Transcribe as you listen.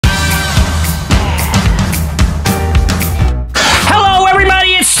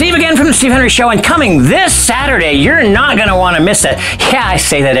Steve Henry Show, and coming this Saturday, you're not going to want to miss it. Yeah, I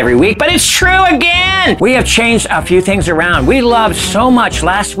say that every week, but it's true again. We have changed a few things around. We loved so much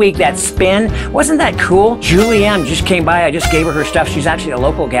last week that spin. Wasn't that cool? Julianne just came by. I just gave her stuff. She's actually a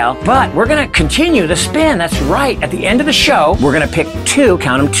local gal. But we're going to continue the spin. That's right. At the end of the show, we're going to pick two,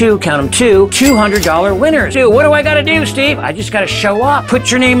 count them two, $200 winners. Dude, what do I got to do, Steve? I just got to show up. Put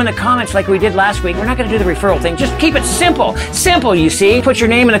your name in the comments like we did last week. We're not going to do the referral thing. Just keep it simple. Simple, you see. Put your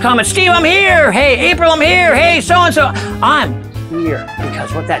name in the comments. Steve, I'm here. Hey, April, I'm here. Hey, so-and-so. I'm here,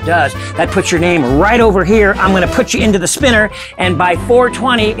 because what that does, that puts your name right over here. I'm going to put you into the spinner, and by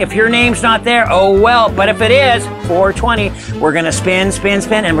 4:20, if your name's not there, oh well, but if it is 4:20, we're going to spin,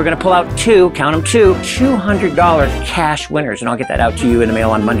 and we're going to pull out count them two, $200 cash winners, and I'll get that out to you in the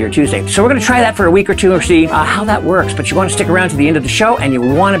mail on Monday or Tuesday. So we're going to try that for a week or two and see how that works, but you want to stick around to the end of the show, and you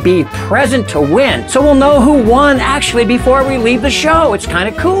want to be present to win, so we'll know who won actually before we leave the show. It's kind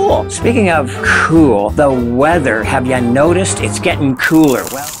of cool. Speaking of cool, the weather, have you noticed it's getting cooler?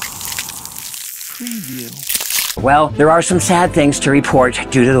 Well, preview. Well, there are some sad things to report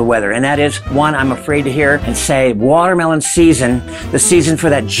due to the weather, and that is, one, I'm afraid to hear and say, watermelon season, the season for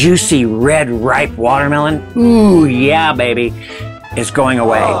that juicy, red, ripe watermelon, ooh, yeah, baby, is going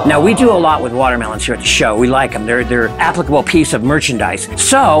away. Now, we do a lot with watermelons here at the show. We like them. They're applicable piece of merchandise.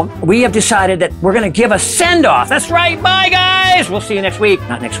 So we have decided that we're going to give a send-off. That's right. Bye, guys. We'll see you next week.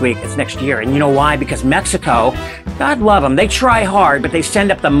 Not next week. It's next year. And you know why? Because Mexico, God love them, they try hard, but they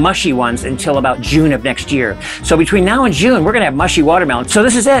send up the mushy ones until about June of next year. So between now and June, we're going to have mushy watermelons. So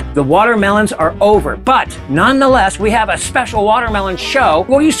this is it. The watermelons are over. But nonetheless, we have a special watermelon show.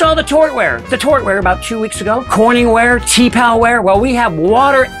 Well, you saw the Tortware about 2 weeks ago. Corningware, T-Pal-ware. Well, we have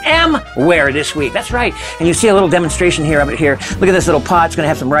Water M-ware this week. That's right. And you see a little demonstration here, up here. Look at this little pot. It's going to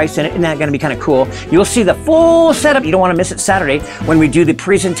have some rice in it. Isn't that going to be kind of cool? You'll see the full setup. You don't want to miss it Saturday when we do the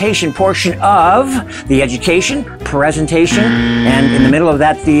presentation portion of the education, presentation, and in the middle of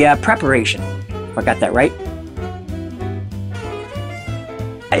that, the preparation. If I got that right.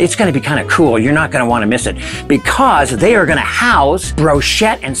 It's going to be kind of cool. You're not going to want to miss it because they are going to house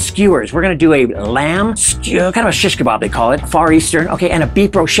brochette and skewers. We're going to do a lamb, kind of a shish kebab, they call it, Far Eastern, okay, and a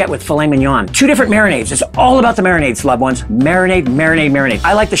beef brochette with filet mignon. Two different marinades. It's all about the marinades, loved ones. Marinade.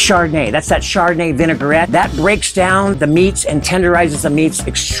 I like the Chardonnay. That's that Chardonnay vinaigrette. That breaks down the meats and tenderizes the meats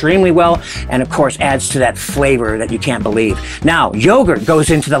extremely well, and of course adds to that flavor that you can't believe. Now, yogurt goes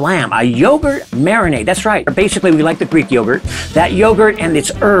into the lamb. A yogurt marinade. That's right. Basically, we like the Greek yogurt. That yogurt and its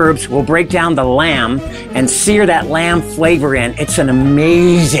herbs will break down the lamb and sear that lamb flavor in. It's an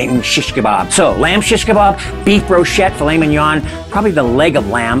amazing shish kebab. So, lamb shish kebab, beef brochette, filet mignon, probably the leg of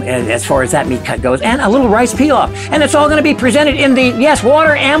lamb as far as that meat cut goes, and a little rice pilaf. And it's all going to be presented in the, yes,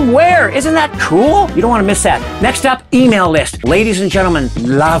 Water M Ware. Isn't that cool? You don't want to miss that. Next up, email list. Ladies and gentlemen,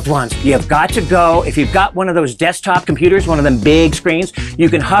 loved ones, you've got to go. If you've got one of those desktop computers, one of them big screens, you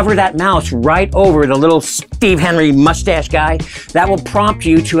can hover that mouse right over the little Steve Henry mustache guy. That will prompt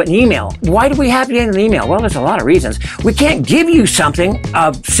you to an email. Why do we have to get an email? Well, there's a lot of reasons. We can't give you something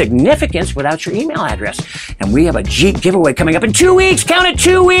of significance without your email address. And we have a Jeep giveaway coming up in 2 weeks. Count it,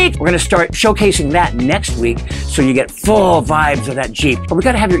 2 weeks. We're going to start showcasing that next week so you get full vibes of that Jeep. But we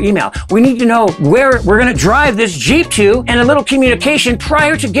got to have your email. We need to know where we're going to drive this Jeep to and a little communication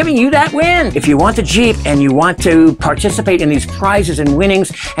prior to giving you that win. If you want the Jeep and you want to participate in these prizes and winnings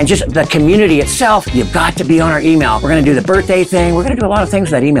and just the community itself, you've got to be on our email. We're going to do the birthday thing. We're going to do a lot of things with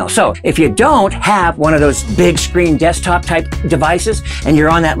that email. So if you don't have one of those big screen desktop type devices and you're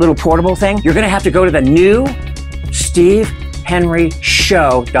on that little portable thing, you're going to have to go to the new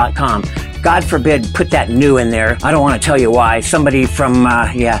SteveHenryShow.com. God forbid, put that new in there. I don't want to tell you why. Somebody from,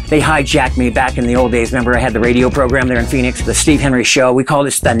 they hijacked me back in the old days. Remember, I had the radio program there in Phoenix, the Steve Henry Show. We call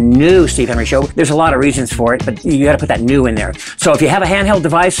this the new Steve Henry Show. There's a lot of reasons for it, but you got to put that new in there. So if you have a handheld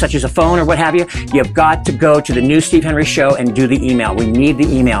device, such as a phone or what have you, you've got to go to the new Steve Henry Show and do the email. We need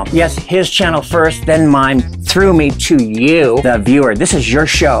the email. Yes, his channel first, then mine, through me to you, the viewer. This is your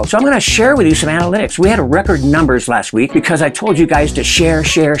show. So I'm going to share with you some analytics. We had record numbers last week because I told you guys to share,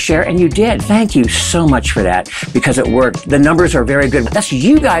 and you did. Thank you so much for that because it worked. The numbers are very good. That's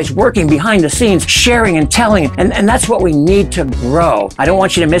you guys working behind the scenes, sharing and telling, and that's what we need to grow. I don't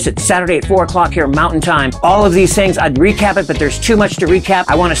want you to miss it. Saturday at 4 o'clock here Mountain Time. All of these things, I'd recap it, but there's too much to recap.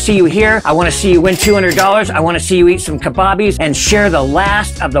 I want to see you here. I want to see you win $200. I want to see you eat some kebabis and share the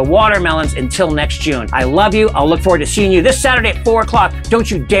last of the watermelons until next June. I love you. I'll look forward to seeing you this Saturday at 4 o'clock.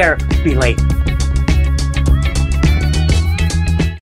 Don't you dare be late.